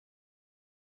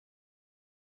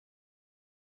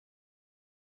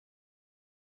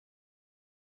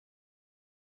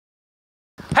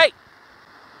Hey,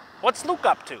 what's Luke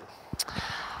up to?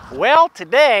 Well,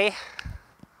 today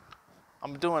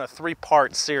I'm doing a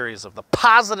three-part series of the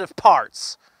positive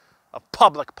parts of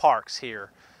public parks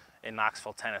here in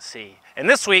Knoxville, Tennessee. And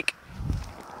this week,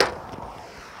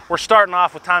 we're starting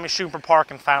off with Schumpert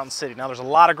Park in Fountain City. Now, there's a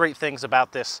lot of great things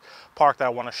about this park that I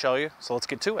want to show you, so let's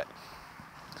get to it.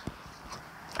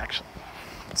 Actually,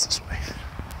 it's this way.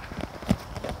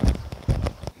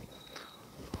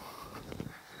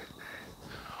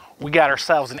 We got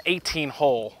ourselves an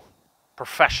 18-hole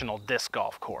professional disc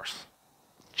golf course.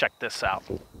 Check this out.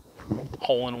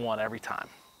 Hole in one every time.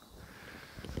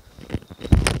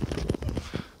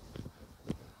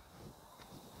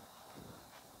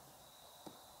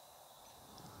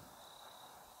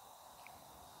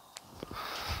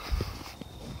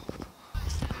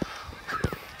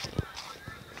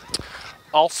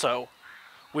 Also,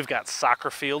 we've got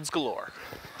soccer fields galore.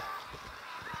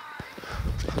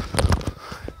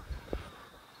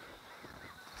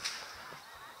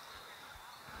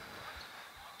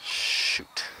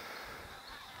 Shoot.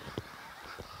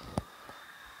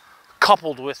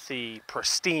 Coupled with the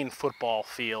pristine football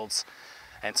fields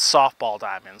and softball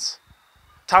diamonds,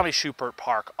 Schumpert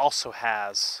Park also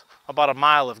has about a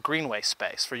mile of greenway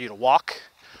space for you to walk,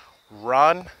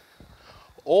 run,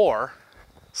 or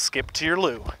skip to your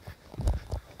loo.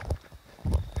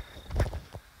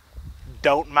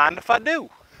 Don't mind if I do.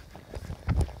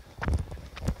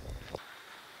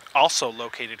 Also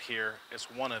located here is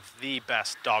one of the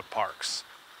best dog parks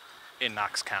in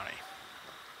Knox County.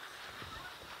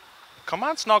 Come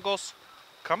on, Snuggles.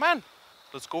 Come on.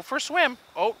 Let's go for a swim.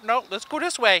 Oh, no, let's go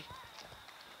this way.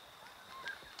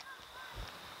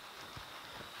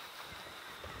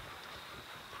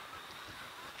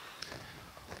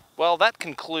 Well, that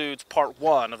concludes part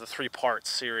one of the three-part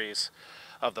series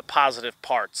of the positive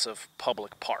parts of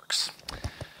public parks.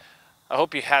 I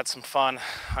hope you had some fun.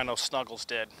 I know Snuggles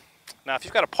did. Now, if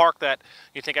you've got a park that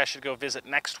you think I should go visit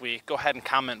next week, go ahead and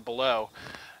comment below,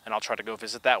 and I'll try to go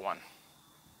visit that one.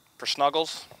 For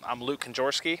Snuggles, I'm Luke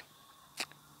Konjorski,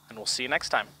 and we'll see you next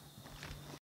time.